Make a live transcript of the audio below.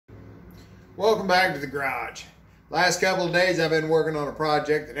Welcome back to the garage. Last couple of days I've been working on a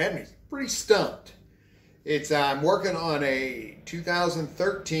project that had me pretty stumped. I'm working on a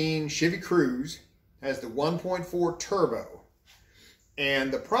 2013 Chevy Cruze. Has the 1.4 turbo.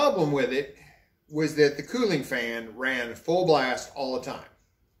 And the problem with it was that the cooling fan ran full blast all the time.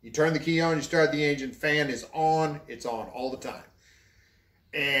 You turn the key on, you start the engine, fan is on, it's on all the time.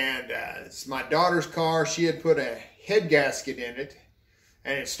 And it's my daughter's car. She had put a head gasket in it.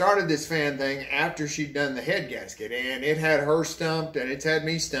 And it started this fan thing after she'd done the head gasket. And it had her stumped, and it's had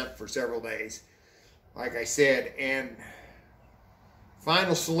me stumped for several days, like I said. And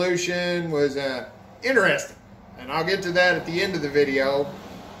final solution was interesting. And I'll get to that at the end of the video.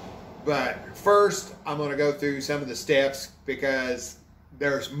 But first, I'm going to go through some of the steps because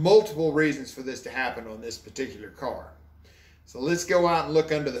there's multiple reasons for this to happen on this particular car. So let's go out and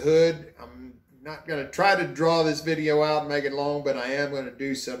look under the hood. I'm not going to try to draw this video out and make it long, but I am going to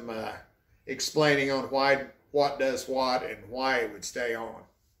do some explaining on what does what and why it would stay on.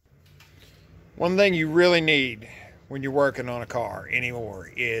 One thing you really need when you're working on a car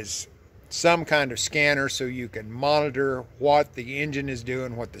anymore is some kind of scanner so you can monitor what the engine is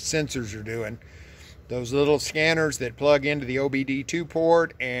doing, what the sensors are doing. Those little scanners that plug into the OBD2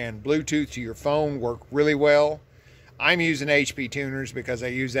 port and Bluetooth to your phone work really well. I'm using HP tuners because I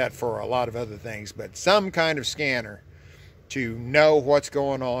use that for a lot of other things, but some kind of scanner to know what's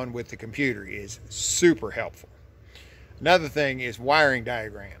going on with the computer is super helpful. Another thing is wiring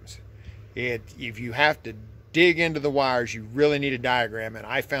diagrams. If you have to dig into the wires, you really need a diagram, and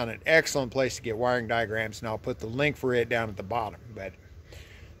I found an excellent place to get wiring diagrams, and I'll put the link for it down at the bottom. But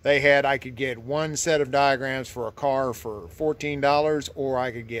I could get one set of diagrams for a car for $14, or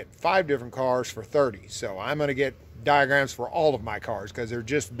I could get 5 different cars for $30. So I'm going to get diagrams for all of my cars because they're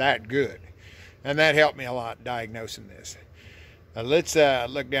just that good. And that helped me a lot diagnosing this. Now let's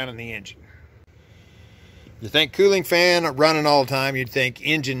look down in the engine. You think cooling fan running all the time, you'd think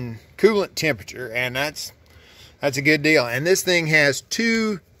engine coolant temperature, and that's a good deal. And this thing has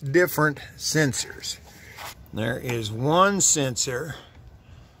 2 different sensors. There is one sensor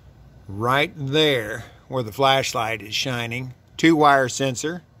right there where the flashlight is shining, 2-wire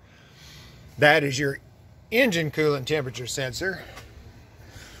sensor. That is your engine coolant temperature sensor.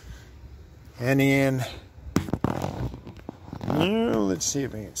 And then, well, let's see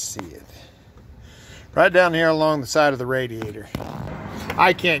if we can see it. Right down here along the side of the radiator.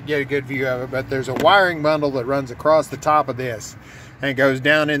 I can't get a good view of it, but there's a wiring bundle that runs across the top of this and goes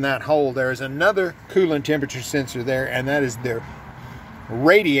down in that hole. There's another coolant temperature sensor there, and that is their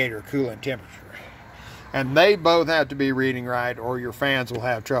radiator coolant temperature. And they both have to be reading right or your fans will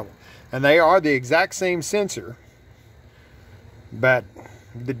have trouble. And they are the exact same sensor, but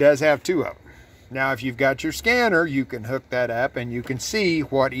it does have 2 of them. Now, if you've got your scanner, you can hook that up and you can see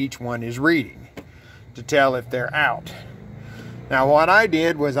what each one is reading to tell if they're out. Now, what I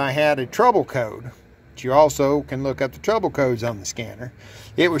did was I had a trouble code, but you also can look up the trouble codes on the scanner.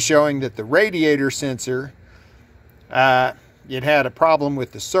 It was showing that the radiator sensor, it had a problem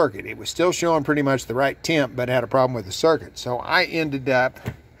with the circuit. It was still showing pretty much the right temp, but had a problem with the circuit. So I ended up,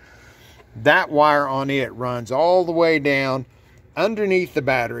 that wire on it runs all the way down underneath the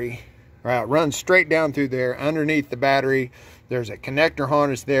battery. It runs straight down through there underneath the battery. There's a connector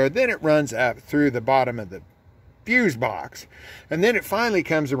harness there. Then it runs up through the bottom of the fuse box. And then it finally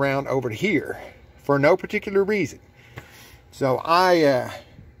comes around over to here for no particular reason. So I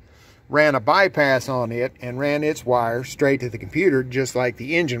ran a bypass on it and ran its wire straight to the computer, just like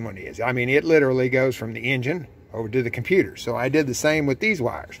the engine one is. I mean, it literally goes from the engine over to the computer. So I did the same with these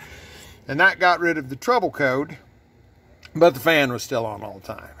wires. And that got rid of the trouble code, but the fan was still on all the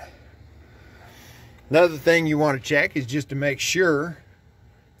time. Another thing you want to check is just to make sure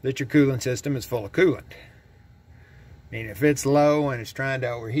that your coolant system is full of coolant. I mean, if it's low and it's trying to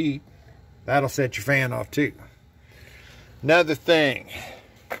overheat, that'll set your fan off too. Another thing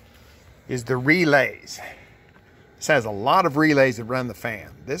is the relays. This has a lot of relays that run the fan.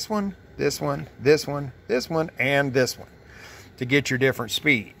 This one, this one, this one, this one, and this one to get your different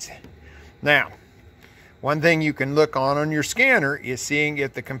speeds. Now, one thing you can look on your scanner is seeing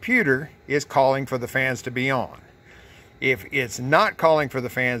if the computer is calling for the fans to be on. If it's not calling for the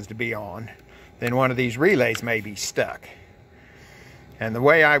fans to be on, then one of these relays may be stuck. And the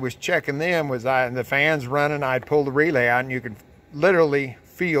way I was checking them was the fans running, I'd pull the relay out and you can literally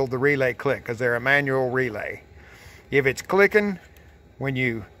feel the relay click because they're a manual relay. If it's clicking when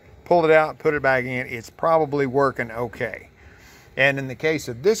you pull it out, put it back in, it's probably working okay. And in the case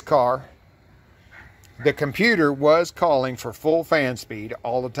of this car, the computer was calling for full fan speed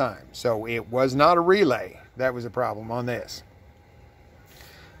all the time. So it was not a relay that was a problem on this.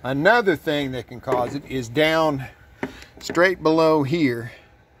 Another thing that can cause it is down straight below here,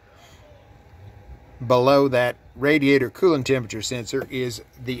 below that radiator coolant temperature sensor, is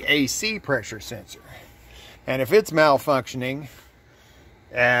the AC pressure sensor. And if it's malfunctioning,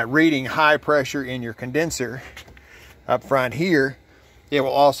 reading high pressure in your condenser up front here, it will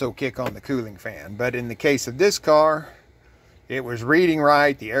also kick on the cooling fan. But in the case of this car, it was reading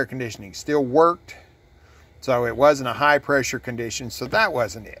right, the air conditioning still worked, so it wasn't a high pressure condition, so that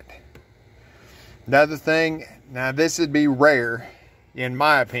wasn't it. Another thing, now this would be rare, in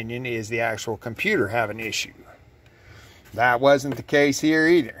my opinion, is the actual computer have an issue. That wasn't the case here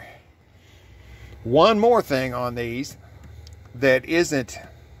either. One more thing on these that isn't,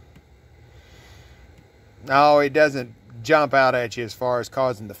 no, it doesn't jump out at you as far as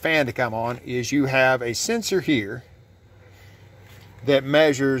causing the fan to come on, is you have a sensor here that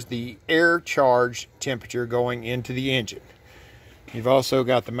measures the air charge temperature going into the engine. You've also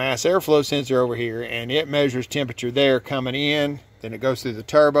got the mass airflow sensor over here, and it measures temperature there coming in, then it goes through the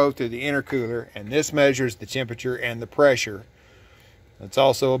turbo, through the intercooler, and this measures the temperature and the pressure. It's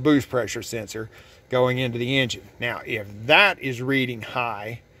also a boost pressure sensor going into the engine. Now, if that is reading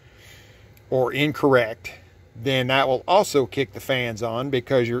high or incorrect, then that will also kick the fans on,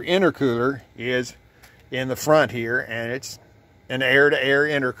 because your intercooler is in the front here, and it's an air-to-air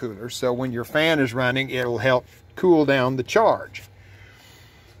intercooler. So when your fan is running, it'll help cool down the charge.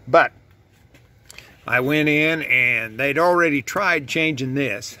 But I went in and they'd already tried changing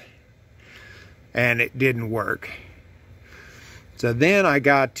this, and it didn't work. So then I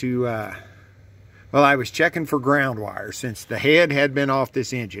got to, well, I was checking for ground wires, since the head had been off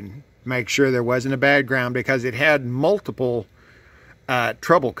this engine, make sure there wasn't a bad ground, because it had multiple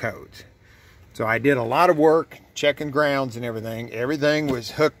trouble codes. So I did a lot of work checking grounds and everything. Everything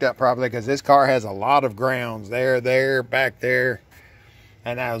was hooked up properly, because this car has a lot of grounds there, back there.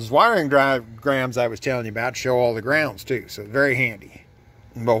 And those wiring diagrams I was telling you about show all the grounds too, so very handy.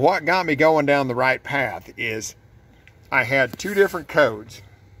 But what got me going down the right path is I had two different codes.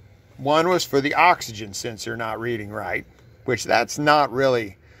 One was for the oxygen sensor not reading right, which that's not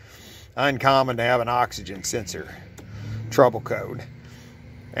really uncommon to have an oxygen sensor trouble code.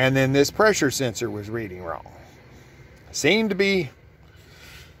 And then this pressure sensor was reading wrong. Seemed to be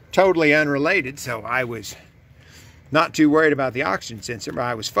totally unrelated, so I was not too worried about the oxygen sensor, but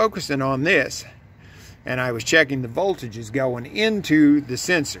I was focusing on this, and I was checking the voltages going into the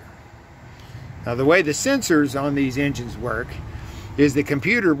sensor. Now, the way the sensors on these engines work is the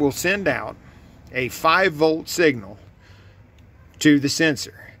computer will send out a 5-volt signal to the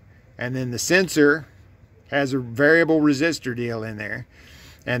sensor, and then the sensor has a variable resistor deal in there,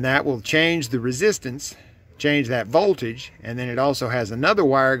 and that will change the resistance, change that voltage, and then it also has another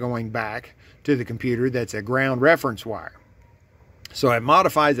wire going back to the computer that's a ground reference wire. So it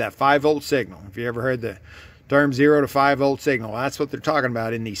modifies that 5-volt signal. If you ever heard the term 0 to 5-volt signal, that's what they're talking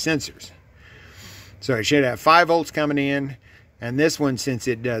about in these sensors. So it should have 5 volts coming in, and this one, since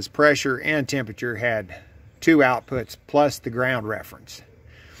it does pressure and temperature, had 2 outputs plus the ground reference.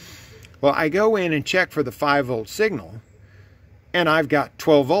 Well, I go in and check for the 5-volt signal, and I've got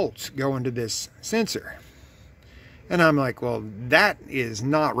 12 volts going to this sensor. And I'm like, well, that is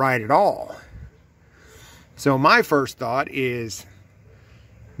not right at all. So my first thought is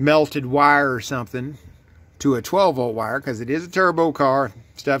melted wire or something to a 12-volt wire, because it is a turbo car,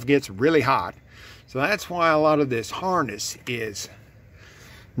 stuff gets really hot. So that's why a lot of this harness is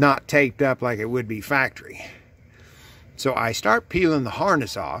not taped up like it would be factory. So I start peeling the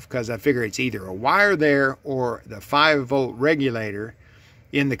harness off, because I figure it's either a wire there or the 5-volt regulator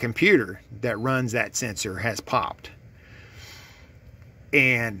in the computer that runs that sensor has popped.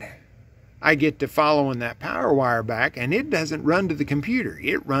 And I get to following that power wire back, and it doesn't run to the computer.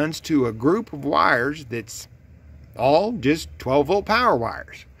 It runs to a group of wires that's all just 12-volt power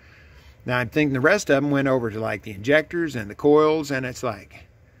wires. Now I'm thinking the rest of them went over to like the injectors and the coils, and it's like,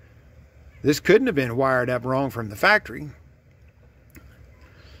 this couldn't have been wired up wrong from the factory.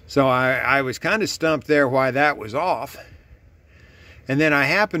 So I was kind of stumped there why that was off. And then I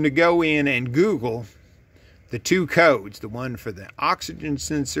happened to go in and Google the 2 codes, the one for the oxygen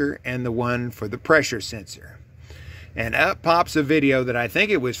sensor and the one for the pressure sensor. And up pops a video that I think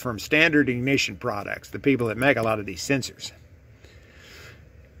it was from Standard Ignition Products, the people that make a lot of these sensors.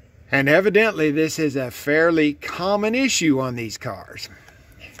 And evidently this is a fairly common issue on these cars.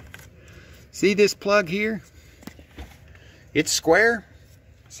 See this plug here? It's square.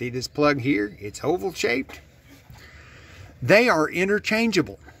 See this plug here? It's oval shaped. They are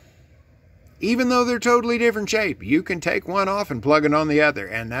interchangeable. Even though they're totally different shape, you can take one off and plug it on the other,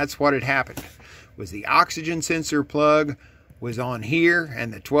 and that's what had happened. Was the oxygen sensor plug was on here,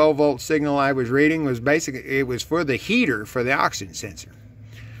 and the 12-volt signal I was reading was basically, it was for the heater for the oxygen sensor.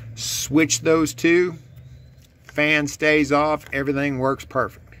 Switch those two, fan stays off, everything works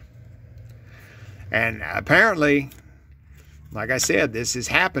perfect. And apparently, like I said, this has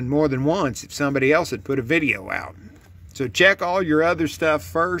happened more than once if somebody else had put a video out. So check all your other stuff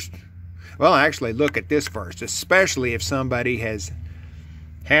first. Well, actually look at this first, especially if somebody has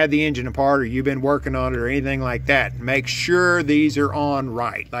had the engine apart or you've been working on it or anything like that. Make sure these are on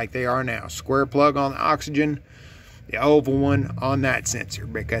right, like they are now. Square plug on the oxygen, the oval one on that sensor,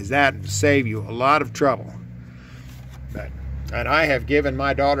 because that will save you a lot of trouble. And I have given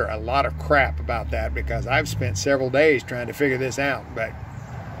my daughter a lot of crap about that, because I've spent several days trying to figure this out. But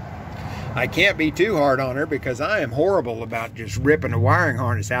I can't be too hard on her, because I am horrible about just ripping a wiring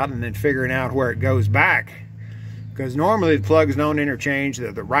harness out and then figuring out where it goes back. Because normally the plugs don't interchange.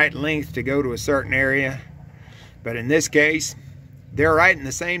 They're the right length to go to a certain area. But in this case, they're right in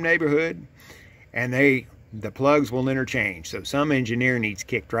the same neighborhood, and the plugs will interchange. So some engineer needs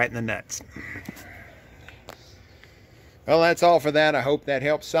kicked right in the nuts. Well, that's all for that. I hope that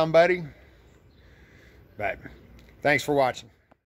helps somebody. But thanks for watching.